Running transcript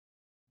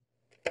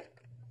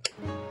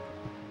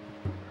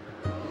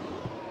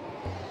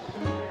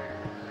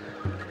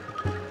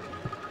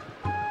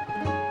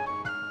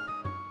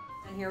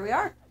here we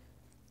are.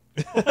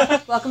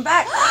 Welcome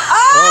back.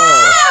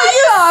 Oh,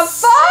 you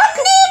fuck!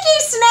 Sneaky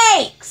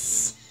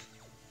snakes!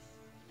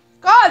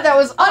 God, that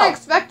was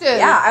unexpected.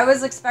 Yeah, I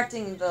was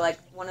expecting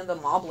one of the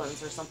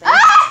moblins or something.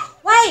 Ah!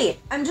 Wait,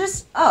 I'm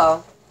just...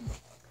 Oh.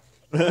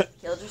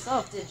 Killed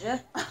yourself, did you?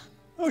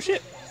 Oh,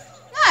 shit.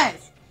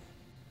 Nice.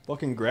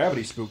 Fucking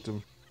gravity spooked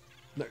him.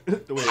 No,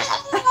 wait,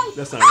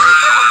 that's not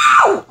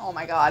right. Oh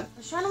my god. I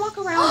was trying to walk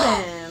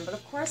around him, but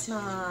of course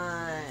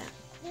not.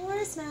 Of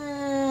course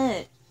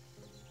not.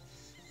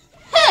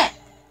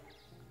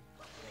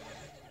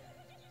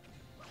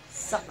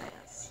 Suck my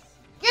ass.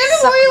 Get him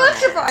before you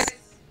electrify.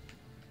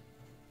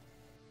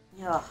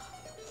 Ugh.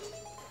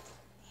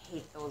 I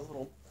hate those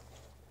little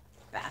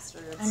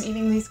bastards. I'm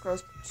eating these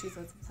gross cheeses.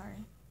 I'm sorry.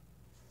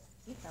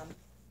 Eat them.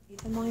 Eat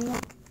them while you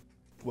want.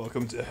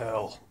 Welcome to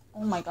hell.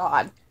 Oh my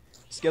god.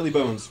 Skelly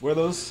bones. Where are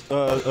those?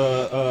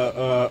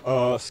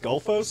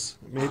 Skullfos?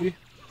 Maybe?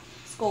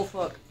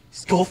 Skullfuck.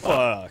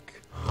 Skullfuck.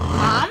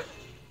 Mom?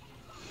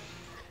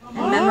 In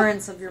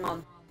remembrance of your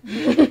mom.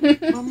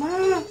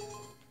 Mama!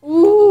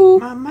 Ooh.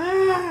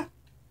 Mama!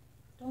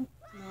 Don't.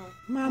 No.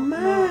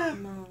 Mama!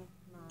 No.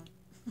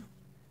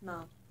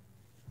 No.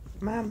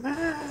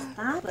 Mama!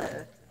 Stop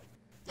it.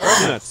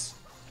 Nuts.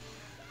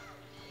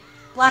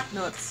 Black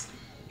nuts.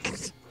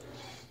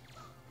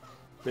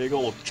 Big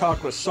old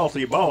chocolate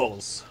salty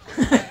balls.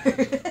 I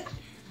hate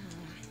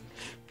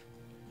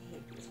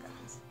these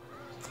guys.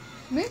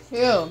 Me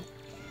too.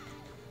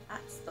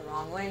 That's the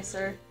wrong way,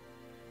 sir.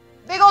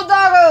 Big old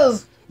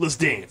doggos! Let's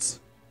dance.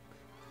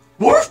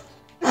 Woof!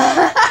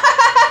 Oh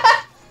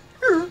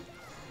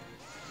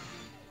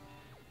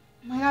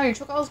my god, you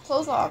took all his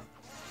clothes off.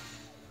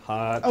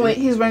 Hot. Oh wait,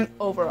 he's wearing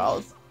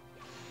overalls.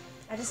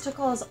 I just took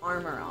all his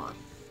armor off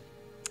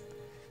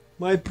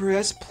My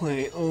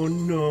breastplate. Oh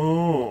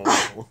no.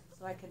 so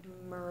I could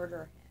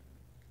murder him.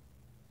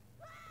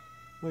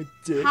 My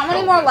dick. How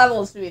many more helmet.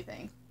 levels do we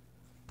think?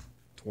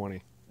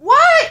 20.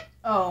 What?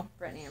 Oh,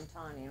 Brittany, I'm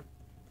telling you.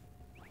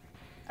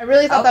 I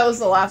really thought that was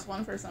the last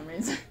one for some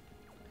reason.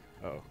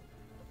 Oh.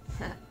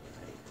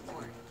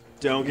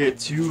 Don't get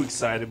too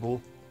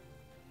excitable.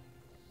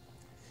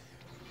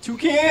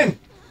 Toucan!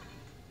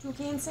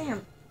 Toucan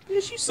Sam.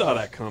 Bitch, you saw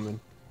that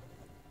coming.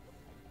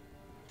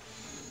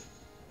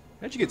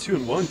 How'd you get 2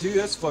 in 1, dude?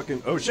 That's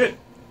fucking... Oh, shit!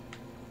 Oh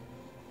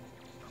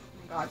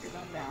my god, you're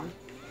going down.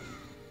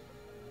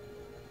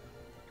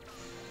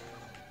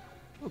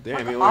 Oh, damn.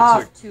 Fuck He only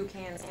off, took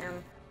Toucan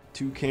Sam.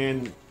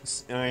 Toucan...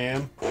 I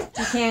am.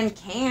 Toucan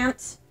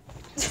can't.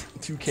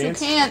 Toucan? You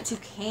can't.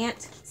 Toucan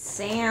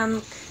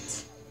Sam.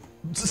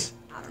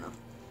 I don't know.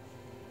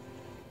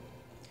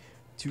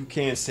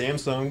 Toucan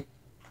Samsung.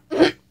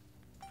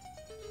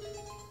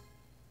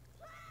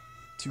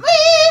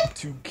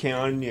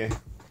 Toucan, yeah.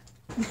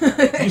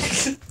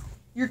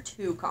 You're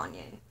too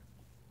Kanye.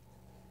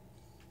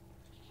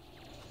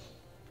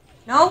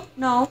 No.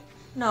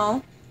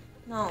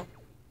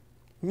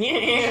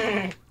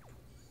 Yeah. I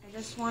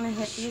just want to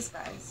hit these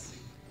guys.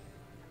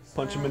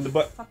 Punch him in the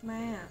butt. Fuck my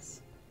ass.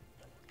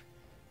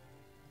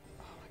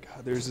 Oh my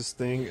god, there's this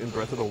thing in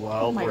Breath of the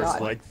Wild my where God.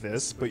 it's like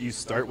this, but you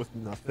start with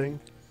nothing.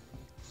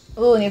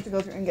 Oh, and you have to go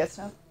through and get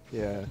stuff.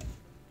 Yeah.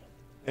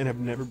 And I've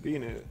never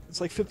been in it. It's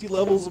like 50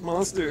 levels of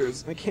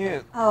monsters. I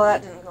can't. Oh,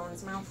 that didn't go in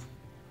his mouth.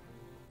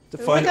 To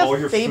There's find like a all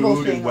your Fable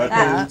food thing and like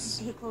weapons.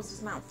 He closed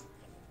his mouth.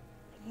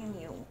 Damn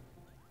you.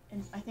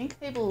 And I think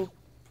Fable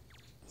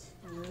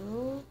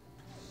 2.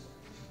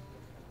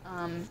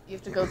 You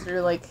have to go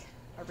through like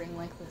a ring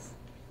like this.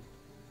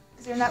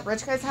 Cause you're in that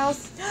rich guy's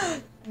house,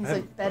 and he's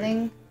like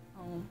betting.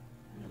 Oh,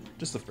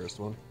 Just the first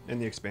one. And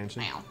the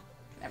expansion. wow.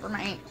 Never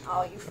mind.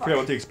 Oh, you I fuck. forgot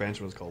what the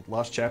expansion was called.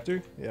 Lost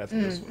Chapter? Yeah, that's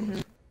the first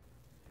one.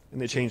 And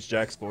they changed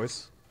Jack's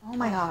voice. Oh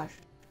my gosh.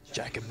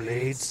 Jack of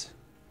Blades.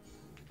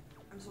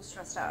 I'm so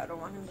stressed out. I don't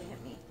want him to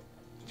hit me.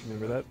 Do you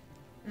remember that?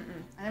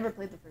 I never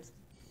played the first.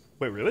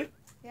 Wait, really?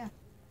 Yeah.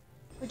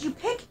 Would you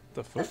pick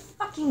The the fuck?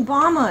 fucking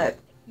bomb up?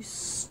 You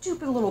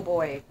stupid little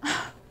boy.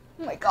 Oh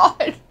my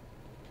god.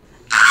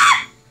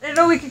 I didn't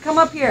know we could come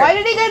up here. Why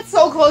did he get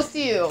so close to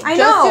you? I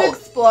Just know. to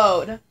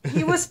explode.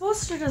 He was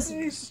supposed to just...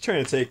 He's just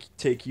trying to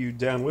take you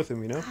down with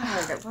him, you know?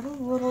 God, what a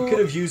little... You could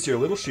have used your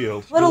little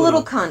shield. What a Your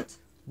little cunt.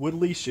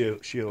 Woodley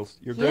shield. Your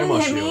He didn't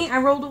grandma's hit shield. me. I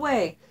rolled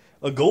away.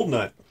 A gold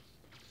nut.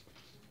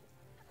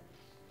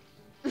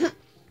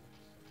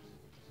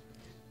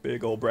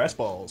 Big old brass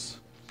balls.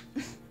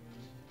 It's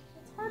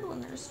hard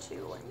when there's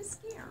two. I'm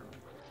scared.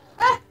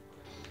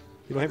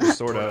 You don't have your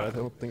sword out. I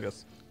don't think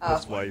that's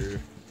why your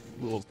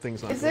little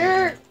thing's not. Is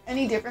there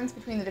any difference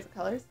between the different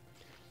colors?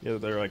 Yeah,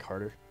 they're like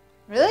harder.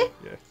 Really?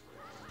 Yeah,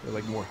 they're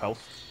like more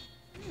health.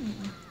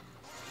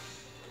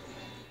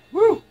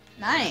 Woo!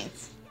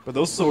 Nice. But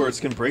those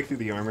swords can break through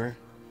the armor.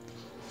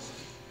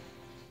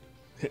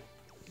 Yeah,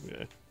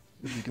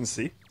 as you can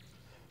see.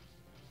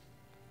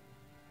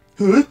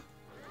 Huh?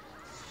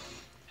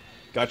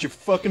 Got your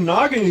fucking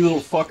noggin, you little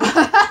fucker.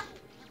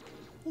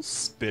 Little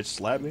bitch,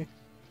 slap me.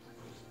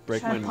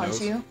 Break my Trying to punch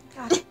nose. you.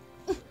 God.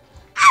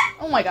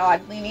 Oh my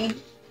god, Leanie.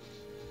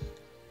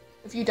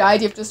 If you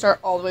died, you have to start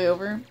all the way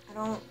over. I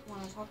don't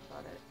want to talk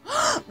about it.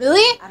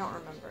 Really? I don't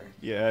remember.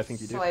 Yeah, I think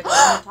you do. So I don't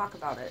want to talk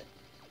about it.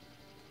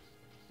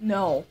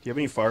 No. Do you have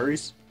any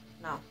Faris?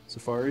 No.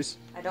 Safaris?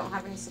 I don't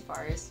have any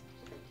safaris.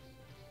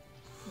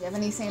 Do you have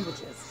any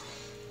sandwiches?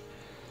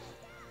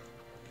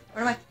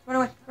 Run away, run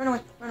away, run away,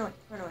 run away,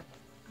 run away.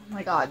 Oh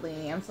my god,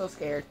 Lainey, I'm so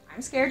scared.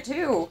 I'm scared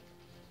too.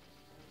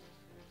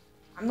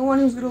 I'm the one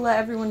who's gonna let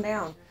everyone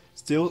down.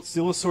 Steal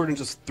a sword and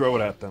just throw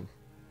it at them.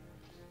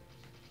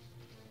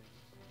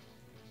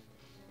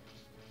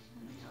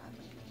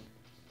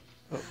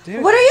 Oh,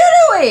 damn. What are you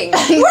doing?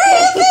 Where do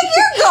you think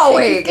you're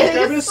going?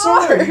 Grab a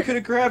sword! You could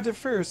have grabbed it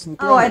first and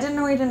thrown Oh, I it. didn't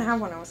know you didn't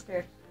have one. I was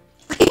scared.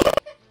 I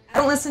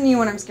don't listen to you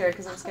when I'm scared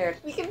because I'm scared.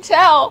 We can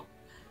tell.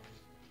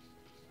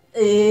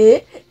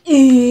 We're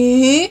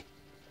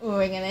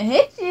gonna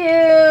hit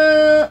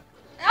you.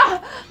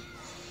 Ah.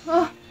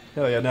 Oh.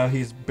 Hell yeah, now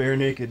he's bare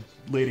naked,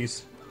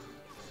 ladies.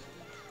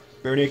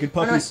 Bare naked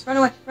Run away, puppies. run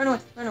away, run away,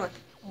 run away.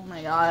 Oh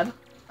my god.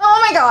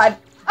 Oh my god.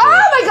 Oh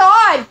my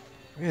god.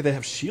 Yeah, they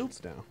have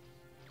shields now.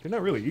 They're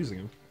not really using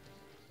them.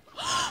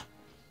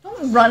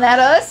 Don't run at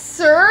us,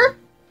 sir.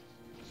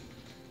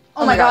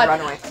 Oh my god.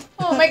 Run away.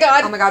 Oh my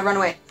god. Oh my god, run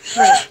away.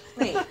 Wait,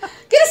 wait.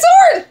 Get a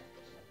sword.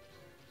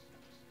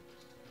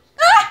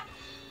 Ah!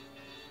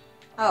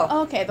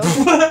 Oh. Okay,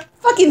 those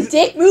fucking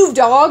dick move,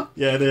 dog.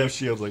 Yeah, they have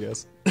shields, I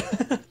guess.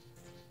 You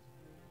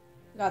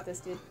got this,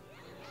 dude.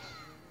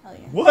 Hell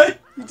yeah. What?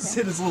 He just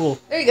hit his little...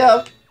 There you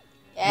go.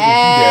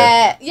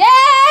 Yeah. Yay!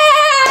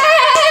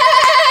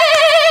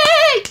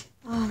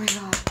 Oh my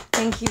god.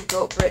 Thank you,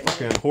 Goat Brittany.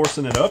 Fucking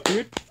horsing it up,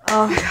 dude.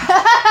 Oh my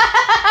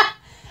god.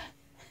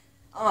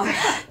 Oh my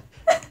god.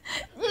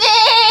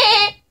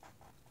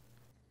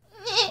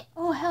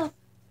 Oh, hell.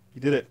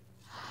 You did it.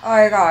 Oh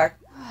my god.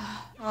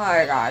 Oh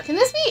my god. Can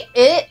this be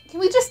it? Can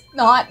we just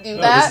not do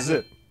No, that? this is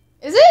it.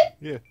 Is it?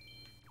 Yeah.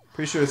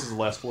 Pretty sure this is the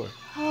last floor.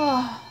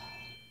 Oh,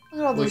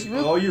 look at all those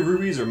Look, all your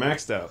rubies are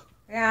maxed out.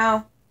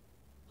 Meow.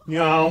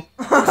 Meow.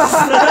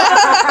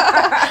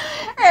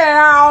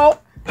 Ow.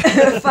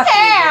 Fuck you.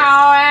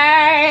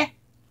 Ow.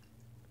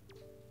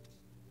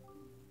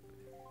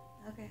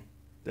 Okay.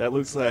 That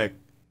looks like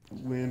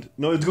wind.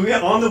 No, do we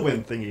get on the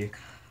wind thingy?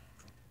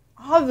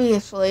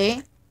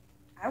 Obviously.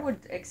 I would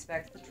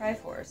expect the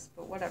Triforce,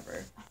 but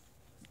whatever.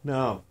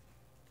 No.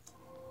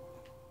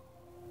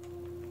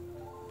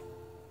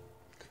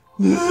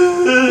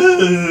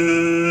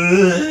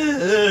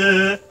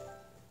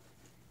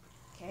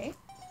 Okay.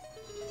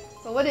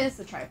 So what is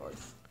the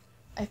Triforce?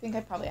 I think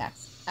I probably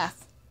asked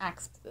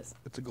this.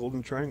 It's a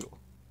golden triangle.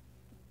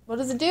 What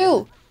does it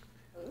do?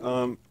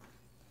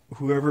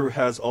 Whoever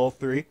has all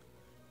three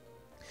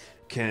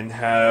can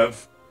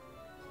have,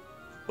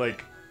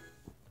 like,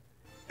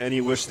 any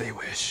wish they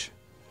wish.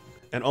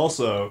 And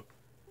also,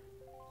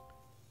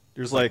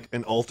 there's, like,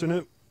 an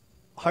alternate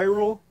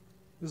Hyrule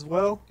as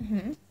well.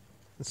 Mm-hmm. And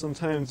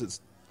sometimes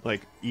it's,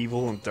 like,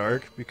 evil and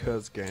dark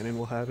because Ganon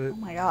will have it. Oh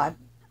my god.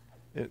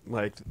 It,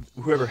 like,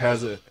 whoever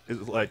has it is,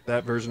 like,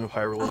 that version of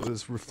Hyrule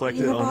is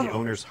reflected on the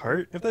owner's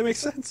heart, if that makes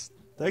sense.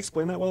 Did I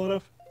explain that well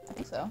enough? I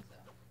think so.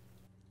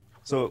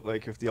 So,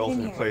 like, if the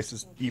alternate hear place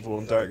is evil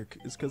and dark,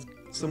 it's because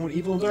someone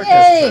evil and dark Yay!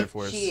 has the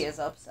Triforce. She is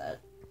upset.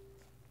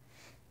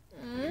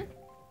 Mm.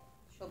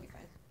 She'll be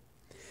fine.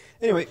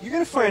 Anyway, you're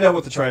gonna find out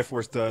what the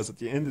Triforce does at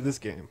the end of this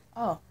game.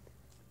 Oh.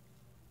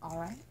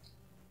 Alright.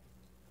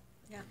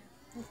 Yeah,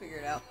 we'll figure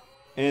it out.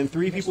 And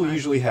three people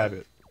usually have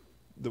it.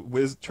 The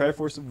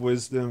Triforce of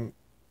Wisdom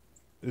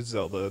is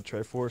Zelda.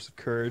 Triforce of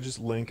Courage is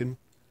Lincoln.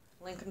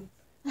 Lincoln.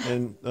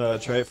 And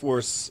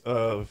Triforce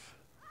of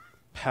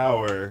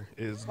Power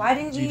is Why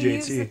didn't you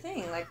use the GJT.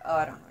 thing? Like, oh,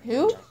 I don't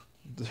know.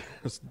 Who?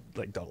 It's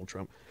like Donald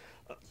Trump.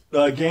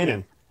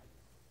 Ganon.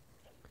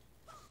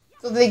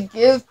 So they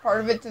give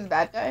part of it to the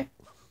bad guy?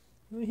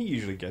 He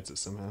usually gets it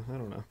somehow. I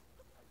don't know.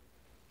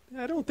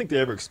 I don't think they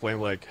ever explain,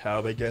 like,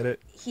 how they get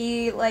it.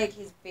 He's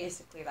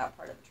basically that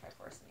part of the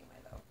Triforce anyway,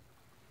 though.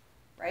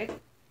 Right?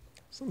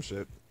 Some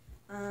shit.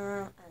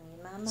 I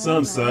need my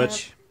Some map.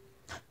 such.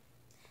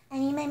 I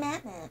need my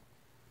map.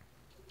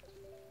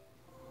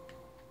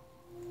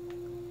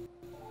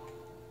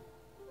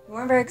 You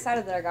weren't very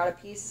excited that I got a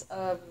piece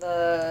of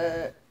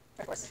the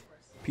Triforce.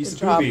 Piece Good of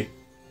job. poopy.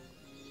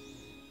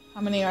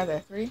 How many are there?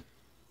 3?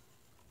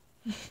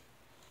 I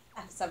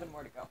have 7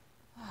 more to go.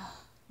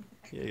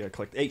 Yeah, you gotta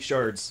collect 8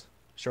 shards.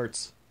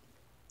 Shards.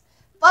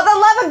 For the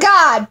love of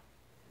God!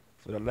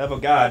 For the love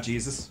of God,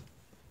 Jesus.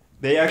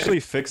 They actually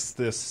fixed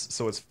this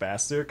so it's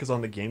faster, because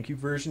on the GameCube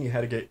version, you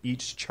had to get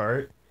each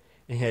chart,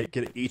 and you had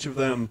to get each of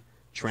them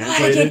I gotta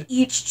translated. get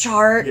each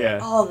chart? Yeah.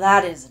 Oh,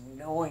 that is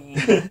annoying.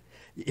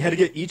 You had to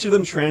get each of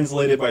them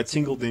translated by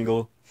Tingle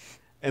Dingle,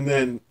 and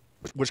then,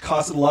 which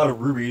costed a lot of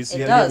rubies. It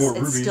You had does. to get more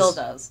It rubies. still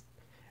does.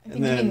 I think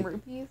And you then- mean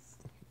rupees?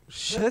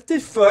 Shut the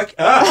fuck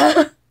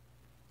up!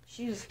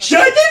 She just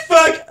Shut the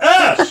fuck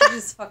up! She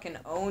just fucking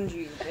owned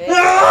you, bitch.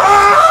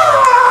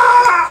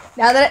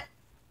 Now that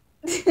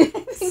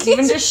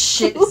Steven just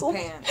shit his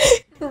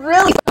pants.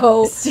 Really?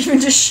 Oh.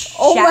 Steven just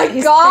Oh shat my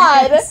his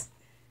God. pants.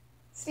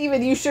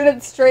 Steven, you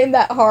shouldn't strain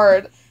that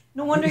hard.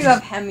 No wonder you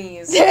have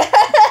hemis.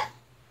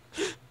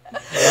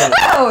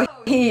 Oh,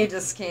 he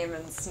just came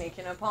and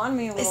sneaking upon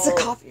me. It's the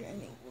coffee I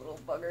need. Little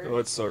bugger. Oh,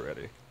 it's so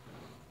ready.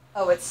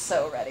 Oh, it's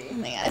so ready. Oh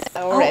my god, it's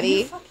so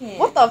ready. Fucking...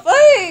 What the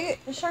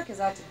fuck? The shark is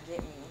out to get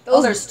me.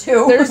 Those, there's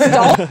two. There's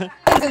dolphins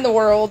in the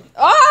world.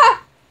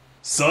 Ah!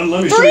 Son,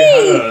 let me show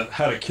you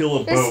how to kill a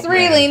boat. There's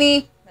three, man.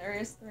 Lainey. There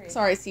is three.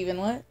 Sorry, Steven,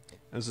 what?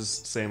 I was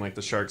just saying, like,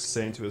 the shark's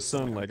saying to his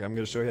son, like, I'm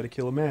gonna show you how to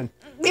kill a man.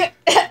 Yeah.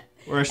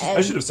 Or I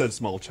should have said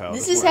small child.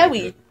 This That's is more how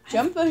accurate. we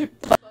jump a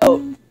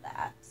boat.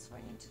 That, so I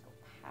need to go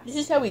past. This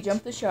is how we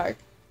jump the shark.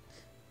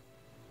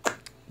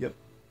 Yep.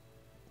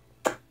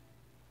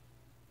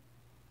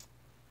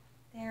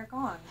 They're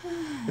gone.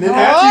 And then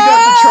after you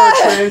got the chart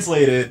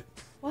translated...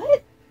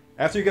 What?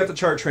 After you got the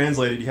chart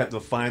translated, you have to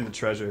find the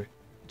treasure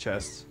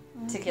chest.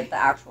 To get the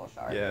actual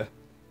shark. Yeah.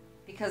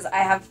 Because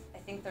I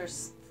think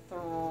there's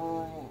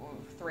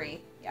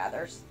three. Yeah,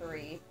 there's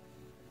three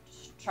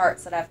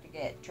charts that have to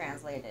get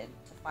translated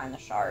to find the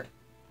shard.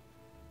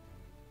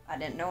 I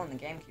didn't know in the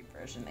GameCube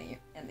version that you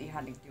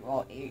had to do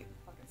all 8.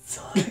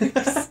 Fucking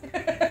sucks.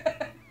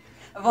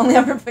 I've only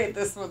ever played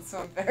this one, so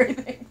I'm very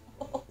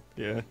thankful.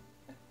 Yeah.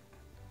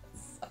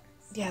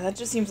 Yeah, that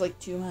just seems like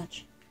too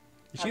much.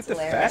 You should That's get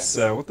the hilarious. fast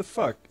cell. What the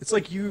fuck? It's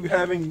like you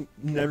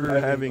never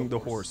having the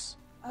horse.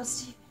 Oh,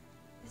 Steve,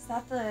 is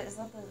that the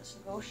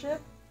ghost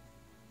ship?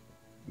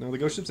 No, the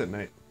ghost ship's at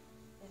night.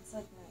 It's at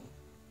night.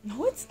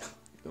 No, it's not.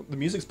 No, the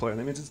music's playing.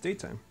 That means it's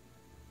daytime.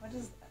 What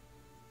is that?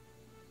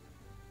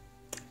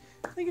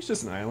 I think it's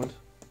just an island.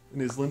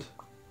 An island.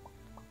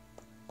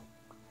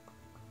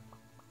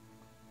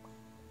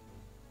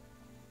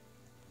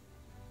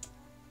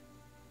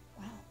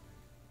 Wow.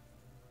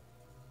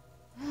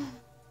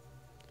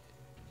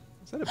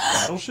 Is that a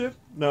battleship?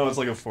 No, it's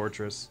like a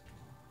fortress.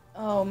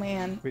 Oh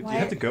man. Wait, do Why- you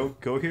have to go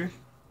here?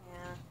 Yeah,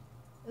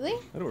 Really?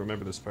 I don't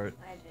remember this part.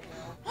 I do.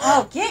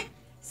 Oh,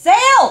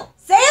 sail!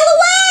 Sail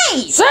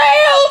away!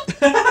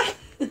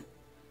 Sail!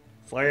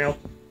 Flail.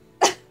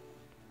 I'm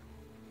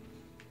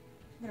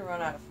gonna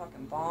run out of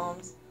fucking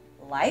bombs,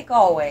 like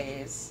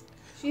always.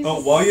 Jesus.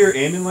 Oh, while you're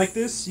aiming like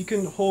this, you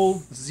can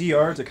hold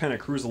ZR to kind of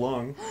cruise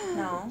along.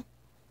 No,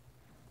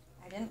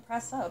 I didn't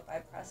press up. I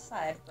pressed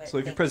side. But So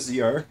if you thank press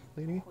ZR,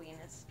 lady.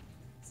 Queeness.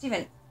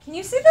 Steven, can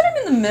you see that I'm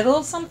in the middle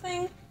of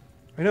something?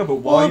 I know, but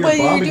Well, while but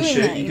you're you're bombing doing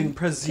shit, that. you can You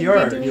press could be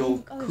ZR and doing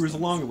you'll other cruise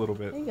things. along a little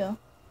bit. There you go.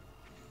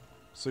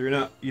 So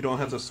you don't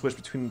have to switch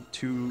between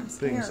two I'm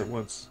things scared. at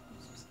once.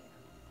 I'm so scared.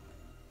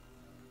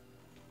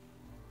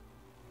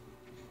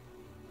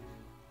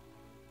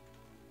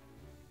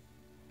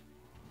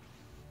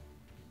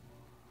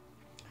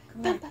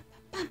 Come here.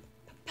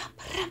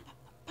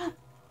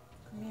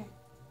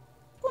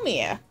 Come here. Come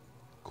here.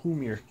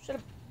 Kumir.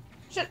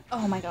 Shut.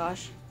 Oh my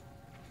gosh.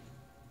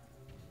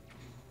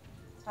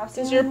 Stop Does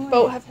singing your away.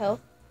 boat have health?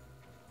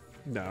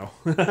 No,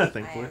 I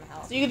thankfully. am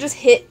healthy. So you can just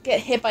get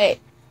hit by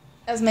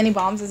as many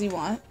bombs as you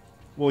want.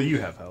 Well, you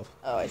have health.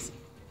 Oh, I see.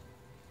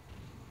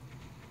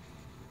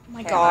 Oh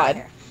my Okay, I'm out god.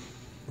 here.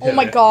 Oh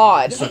my Yeah.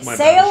 god. Suck my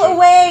Sail battleship.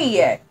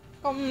 away!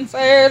 Come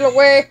sail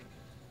away.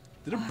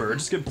 Did a bird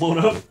just get blown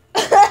up?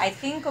 I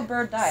think a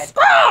bird died.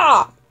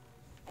 Stop!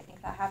 I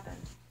think that happened.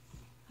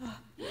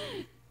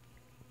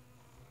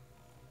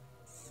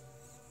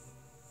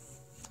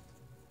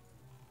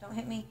 Don't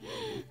hit me.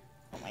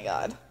 Oh my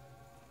god.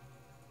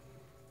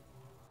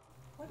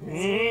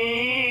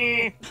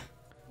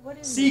 What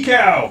is Sea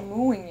cow!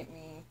 mooing at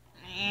me?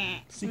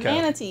 Sea cow.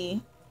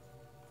 Manatee.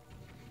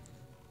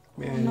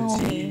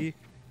 Manatee.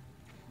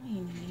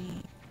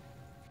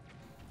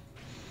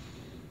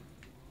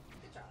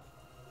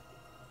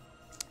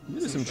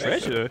 There's some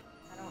treasure.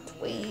 I don't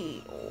need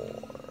Wait,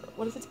 or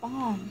what if it's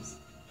bombs?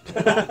 it.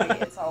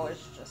 It's always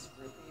just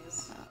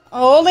rupees.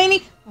 Oh,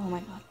 Lainey! Oh my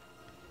god.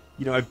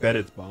 You know, I bet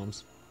it's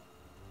bombs.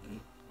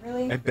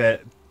 Really? I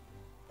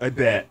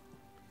bet.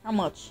 How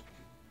much?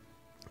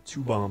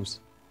 2 bombs.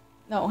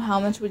 No, how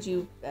much would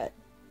you bet?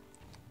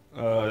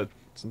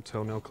 Some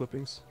toenail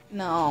clippings.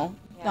 No,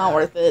 Yeah. not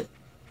worth it.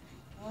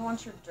 I only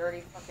want your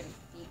dirty fucking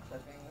feet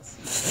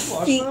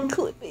clippings. Feet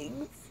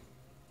clippings.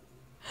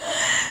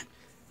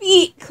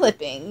 Feet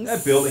clippings.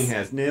 That building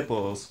has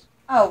nipples.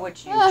 Oh,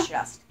 would you Ah.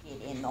 just get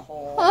in the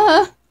hole?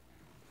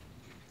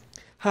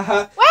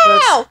 Haha.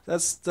 Wow!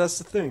 That's the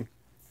thing.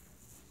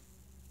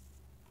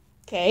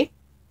 Okay,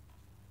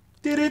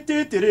 Did it.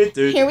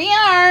 here we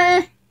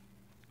are.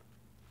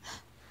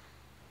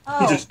 Oh,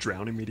 He just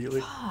drowned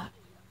immediately.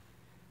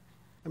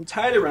 I'm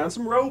tied around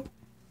some rope.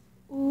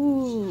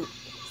 Ooh,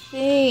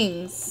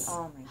 things.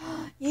 oh my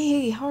god.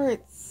 Yay,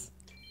 hearts.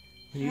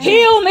 You-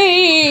 Heal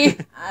me!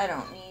 I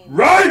don't need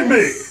Ride me!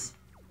 this.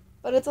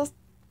 But it's also...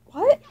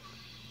 What?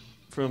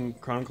 From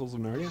Chronicles of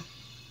Narnia?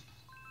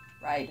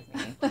 Ride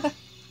me.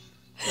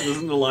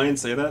 Doesn't the lion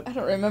say that? I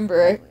don't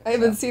remember. I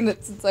haven't seen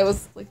it since I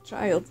was, like, a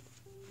child.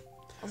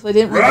 Also, I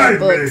didn't read Ride the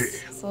books,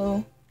 me!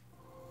 so...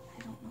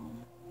 I don't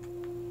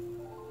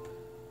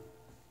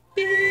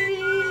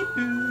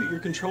know. Your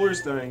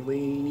controller's dying,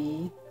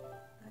 Leanie.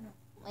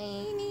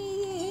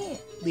 Lainey.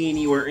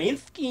 Leanie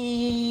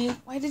Warinsky.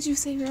 Why did you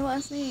say your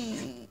last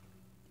name?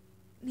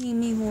 Name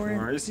me, Lauren.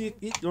 Where's it?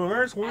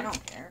 I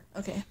don't care.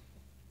 Okay.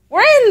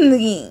 We're in the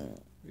game.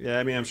 Yeah,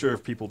 I mean, I'm sure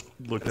if people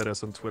looked at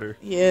us on Twitter.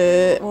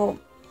 Yeah, well,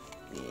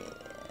 yeah.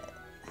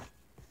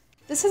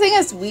 This thing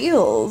has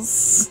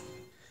wheels.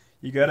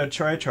 You gotta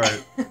try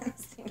it.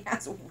 This thing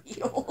has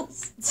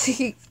wheels.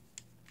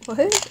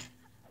 What?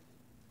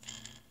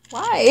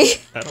 Why?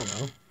 I don't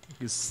know.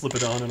 You slip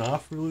it on and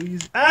off really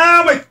easy.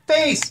 Ow, my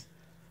face!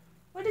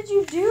 What did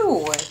you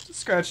do? Just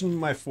scratching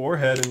my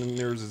forehead and then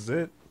there's a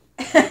zit.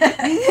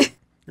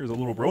 There's a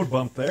little road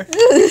bump there.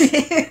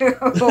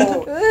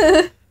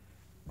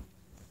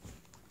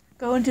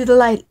 Go into the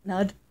light,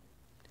 Nud.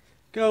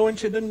 Go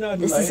into the nut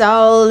This light. is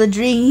all a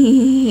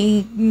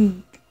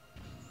dream.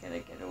 Gotta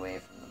get away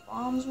from the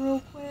bombs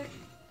real quick.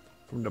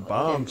 From the Look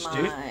bombs, at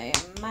dude.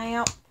 my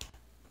map.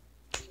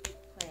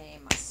 Play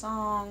my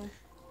song.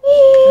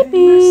 Beep,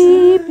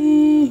 beep,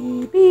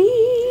 beep,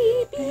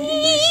 beep,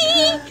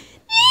 beep.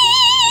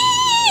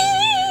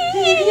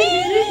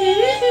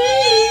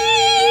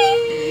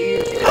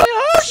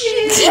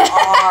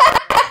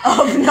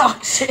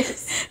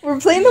 Obnoxious. We're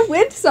playing the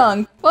wind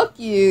song. Fuck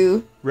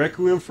you.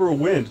 Requiem for a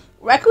wind.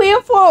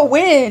 Requiem for a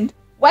wind.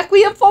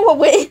 Requiem for a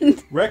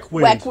wind.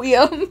 Requiem.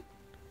 Requiem.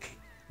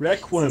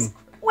 Requiem.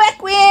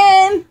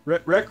 Requiem.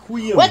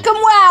 Requiem. Wickham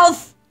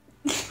Wealth.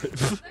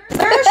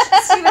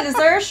 Steven, is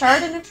there a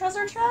shard in a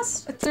treasure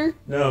chest? What's her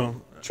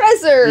No.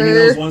 treasure? You mean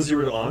those ones you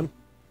were on?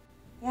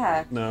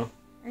 Yeah. No.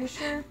 Are you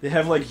sure? They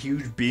have like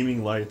huge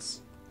beaming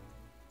lights.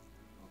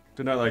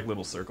 They're not like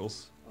little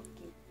circles.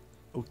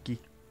 Okay.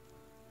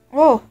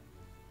 Oh.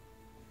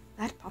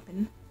 That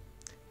poppin'.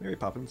 Mary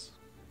Poppins.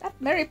 That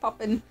Mary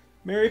poppin'.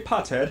 Mary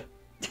Pothead.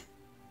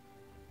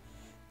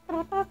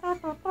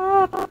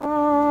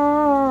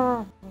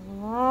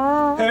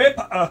 Harry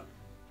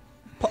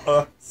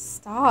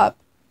Stop.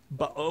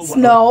 Potter.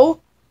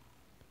 Snow.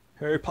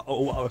 Harry Potter.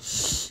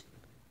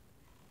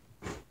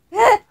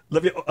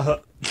 Love you.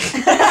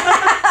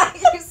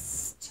 You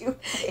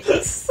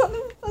stupid. Son of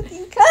a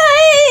fucking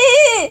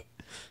cunt.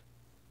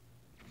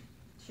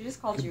 She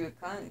just called you a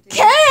cunt, dude.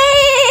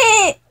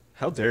 Cunt.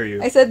 How dare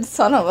you? I said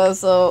son of a,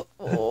 so.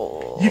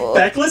 Oh. You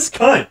feckless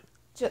cunt!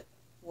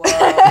 Whoa.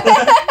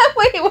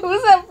 Wait, what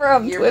was that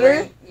from? Your Twitter?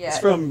 brain- yeah, It's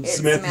from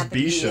Samantha's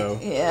B show.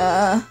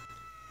 Yeah.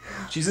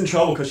 She's in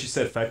trouble because she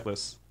said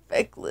feckless.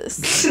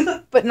 Feckless.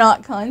 But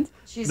not cunt.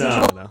 She's No, in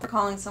trouble no. for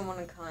calling someone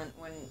a cunt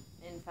when,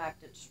 in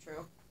fact, it's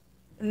true.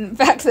 In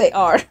fact, they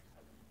are.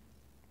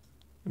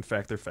 In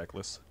fact, they're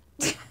feckless.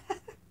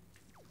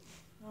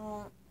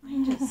 No,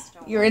 I just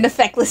don't. You're in a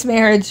feckless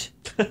marriage.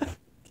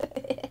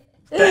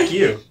 Feck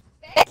you.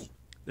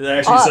 That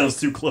actually sounds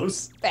too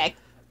close. Feck.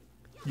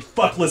 You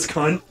fuckless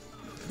cunt.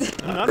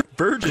 I'm not a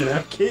virgin, I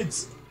have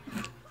kids.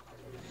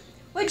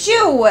 Would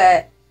you?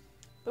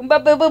 Boom,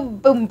 boom, boom, boom,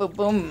 boom, boom,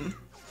 boom.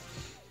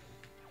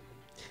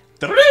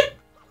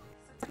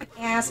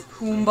 Ass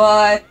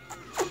Pumbaa.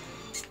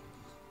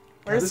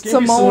 Where's This game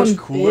would be so Simone, much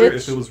cooler bitch?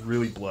 if it was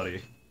really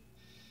bloody.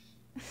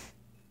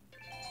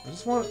 I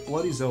just want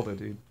bloody Zelda,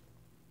 dude.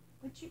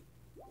 Would you?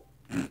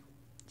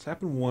 It's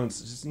happened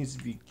once. It just needs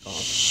to be gone. It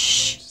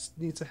just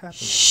needs to happen.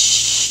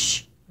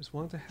 I just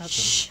want it to happen.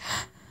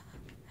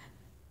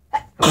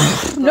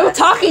 No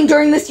talking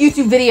during this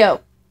YouTube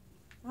video.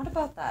 What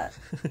about that?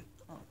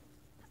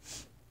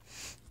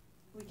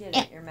 We get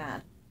it. You're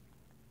mad.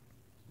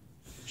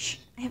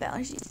 I have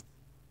allergies.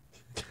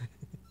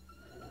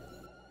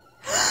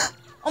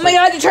 Oh my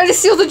god, you're trying to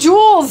steal the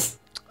jewels!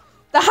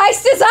 The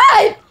heist is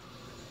on!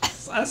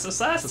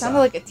 Sounded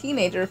like a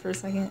teenager for a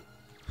second.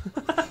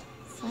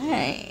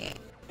 Sorry.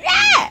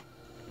 Yeah!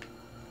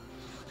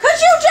 Could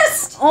you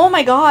just? Oh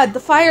my god, the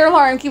fire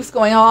alarm keeps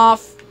going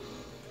off.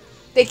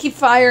 They keep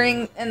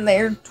firing and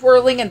they're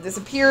twirling and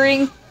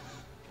disappearing.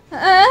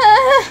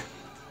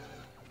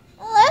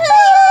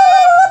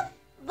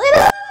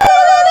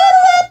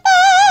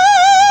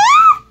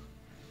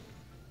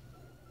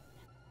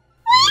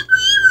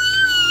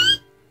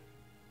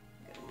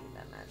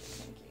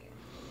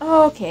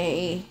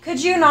 Okay.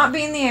 Could you not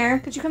be in the air?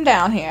 Could you come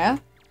down here?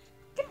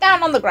 Get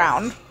down on the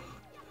ground.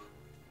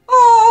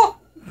 Oh!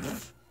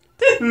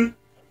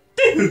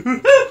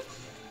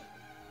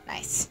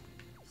 Nice.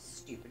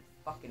 Stupid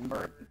fucking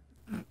bird.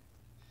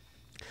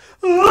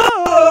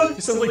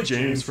 He sounds like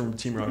James from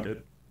Team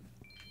Rocket.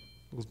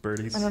 Those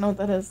birdies. I don't know what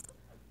that is.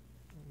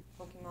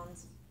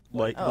 Pokemon's.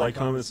 Like,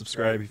 comment,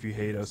 subscribe if you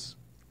hate us.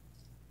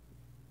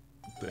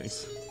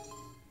 Thanks.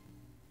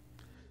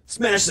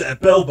 Smash that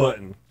bell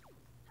button.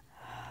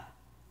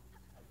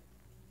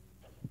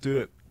 Do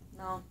it.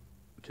 No.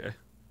 Okay.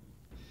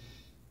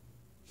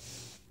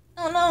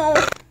 Oh no.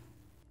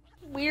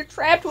 We're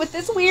trapped with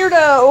this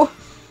weirdo.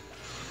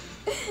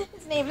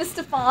 His name is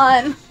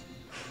Stefan.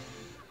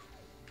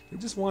 They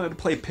just wanted to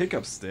play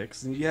pickup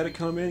sticks, and you had to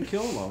come in and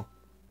kill them all.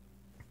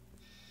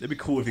 It'd be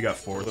cool if you got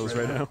 4 of those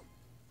right now.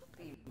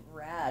 Be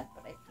rad,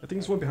 but I think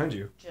there's one behind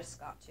you. just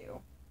got 2.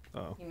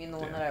 Oh. You mean the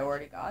one damn. that I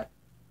already got?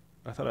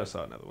 I thought I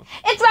saw another one.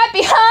 It's right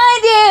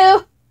behind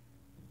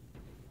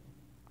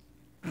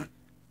you.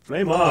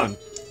 Flame on!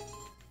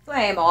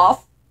 Flame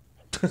off.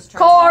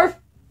 Carve.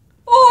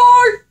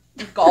 Carve.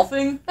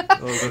 Golfing?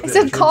 Oh, is that I the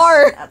said entrance?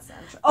 car. That's the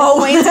entrance.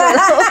 Oh, Wayne's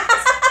World.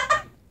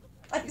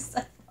 I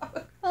said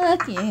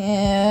Fuck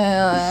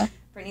yeah.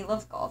 Brittany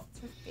loves golf. It's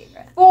her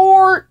favorite.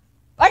 4.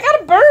 I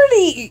got a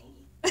birdie.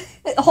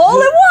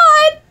 Hole in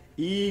one.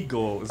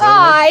 Eagle. Is that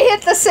I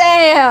hit the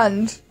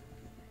sand.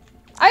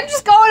 I'm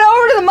just going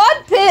over to the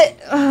mud pit.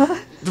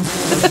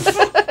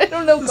 I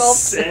don't know one? golf.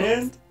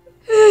 Sand?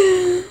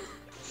 The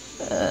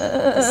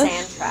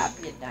sand trap,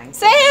 you dang.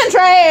 Sand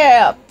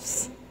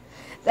traps.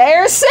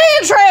 There's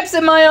sand traps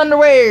in my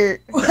underwear.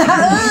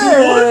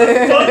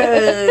 I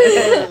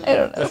don't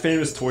know. That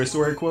famous Toy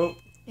Story quote?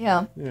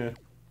 Yeah. Yeah.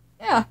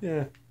 Yeah.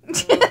 Yeah.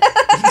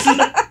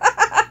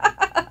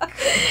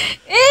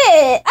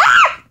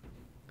 Ah!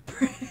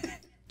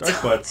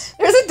 Dark butts.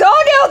 There's a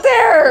dog out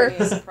there.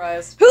 Brittany is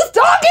surprised. Whose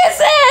dog is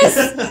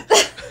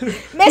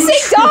this?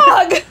 Missing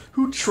dog.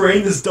 Who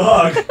trained this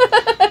dog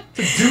to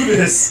do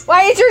this?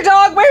 Why is your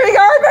dog wearing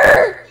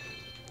armor?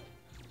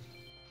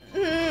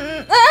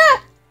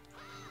 Ah!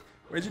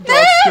 Where's your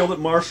dog skilled at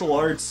martial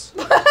arts?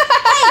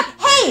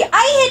 Hey,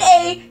 I hit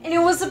A, and it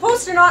was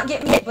supposed to not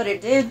get me, but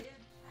it did.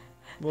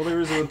 Well, there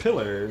was a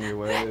pillar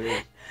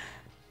anyway.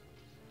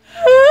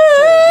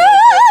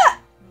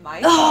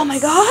 Oh my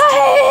god!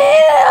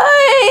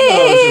 No,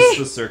 it was just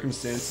the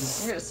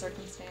circumstances. I'm gonna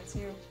circumstance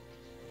you.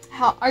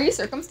 How are you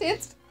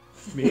circumstanced?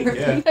 Me?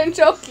 Yeah. I'm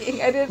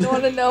joking. I didn't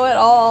want to know at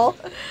all.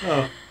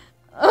 Oh.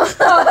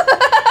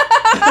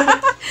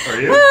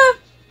 Are you?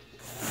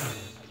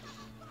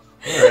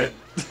 Alright.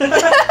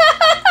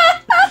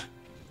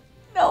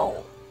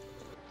 No.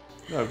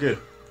 Oh, good.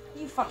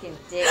 You fucking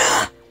dick.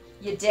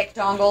 You dick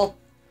dongle.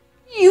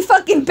 You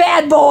fucking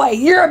bad boy.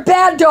 You're a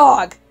bad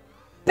dog.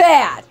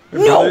 Bad.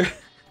 No.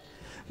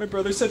 My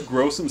brother said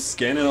grow some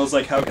skin, and I was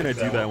like, how can I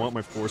do that? I want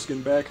my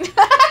foreskin back.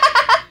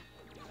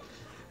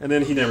 And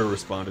then he never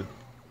responded.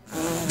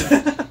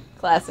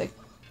 Classic.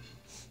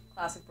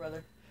 Classic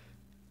brother.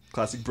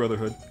 Classic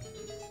brotherhood.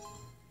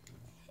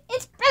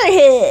 It's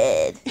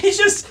brotherhood. He's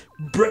just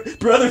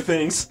brother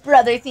things.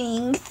 Brother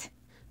things.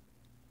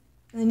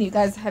 And then you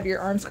guys have your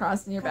arms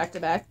crossed and you're back to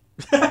back.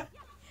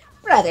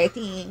 Brother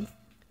things.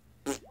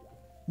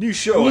 New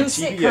show New on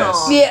TBS.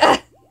 sitcom.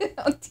 Yeah.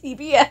 On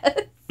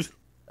TBS.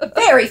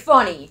 Very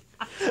funny.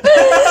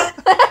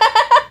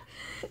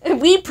 And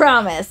we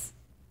promise.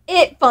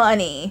 It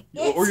funny.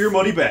 Or your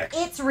money back.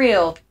 It's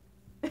real.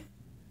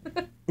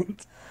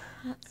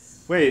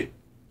 Wait.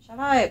 Shut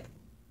up.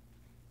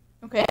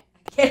 Okay.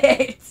 Get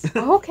it.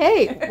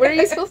 Okay. Where are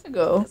you supposed to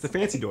go? It's the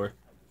fancy door.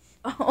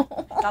 I thought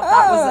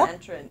that was the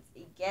entrance.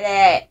 You get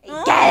it.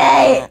 You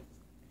get it.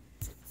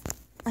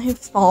 I have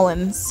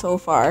fallen so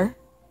far.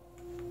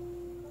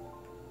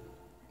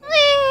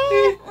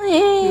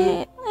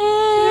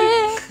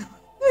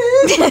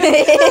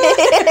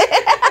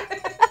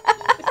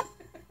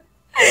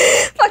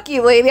 Fuck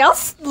you, lady. I'll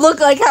look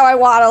like how I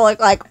want to look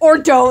like, or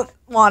don't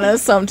want to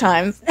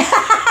sometimes.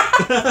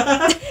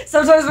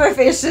 Sometimes my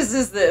face just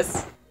is this.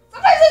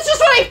 Sometimes it's just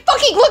what I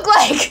fucking look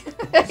like.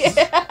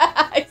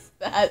 I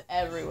spat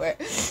everywhere.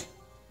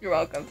 You're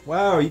welcome.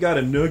 Wow, you got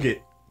a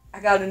nugget. I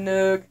got a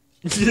nug.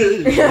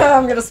 Yeah.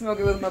 I'm gonna smoke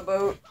it with my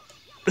boat.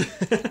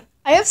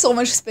 I have so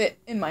much spit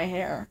in my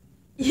hair.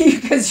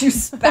 Because you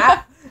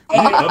spat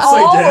Upside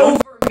all down?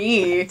 over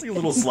me. It's like a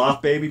little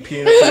sloth baby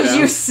peeing Did upside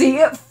you down. see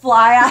it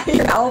fly out of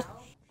your mouth?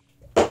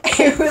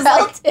 It was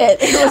Felt like,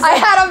 it. I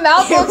had a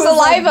mouthful of it was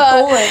like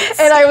saliva, bullets.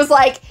 and I was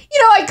like,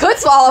 I could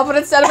swallow, but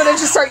instead of it, I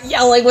just start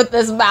yelling with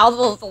this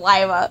mouthful of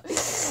saliva.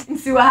 and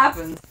see what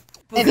happens.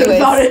 Feel good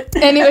about it.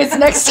 Anyways,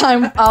 next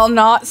time I'll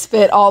not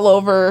spit all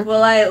over.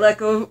 Will I let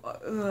go?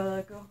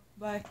 Let go.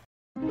 Bye.